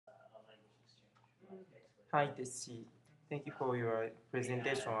Hi, Tetsushi. Thank you for your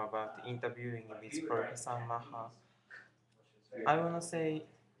presentation about interviewing with Professor Maha. I want to say,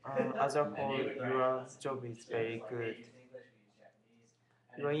 as a whole, your job is very good.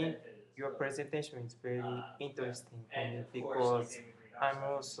 Your, in, your presentation is very interesting for me because I'm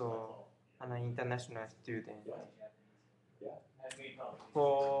also an international student.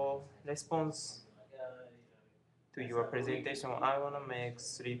 For response to your presentation, I want to make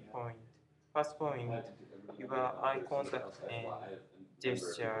 3 points. First point, your eye contact and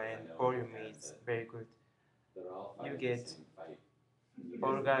gesture and volume is very good. You get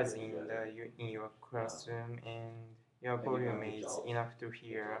orgasm in your classroom and your volume is enough to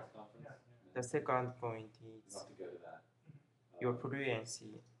hear. The second point is your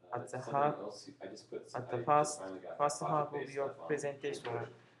fluency. At the half, at the first half of your presentation,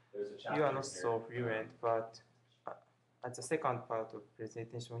 you are not so fluent, but at the second part of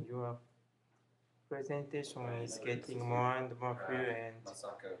presentation, your presentation is getting more and more fluent.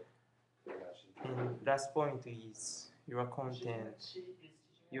 And last point is your content.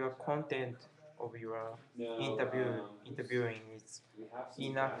 Your content of your interviewing is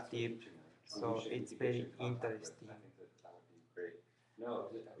inactive, so it's very interesting.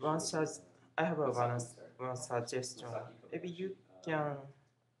 One sug- I have one suggestion. Maybe can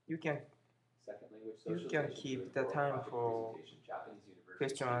you can you can keep the time for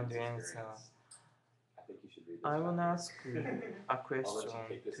question and answer. I want to ask a question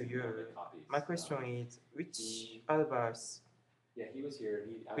to you. My question is, which advice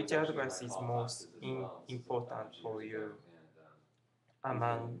is most important for you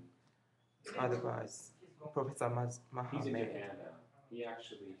among advice, Professor Mohammed?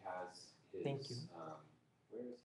 Thank you.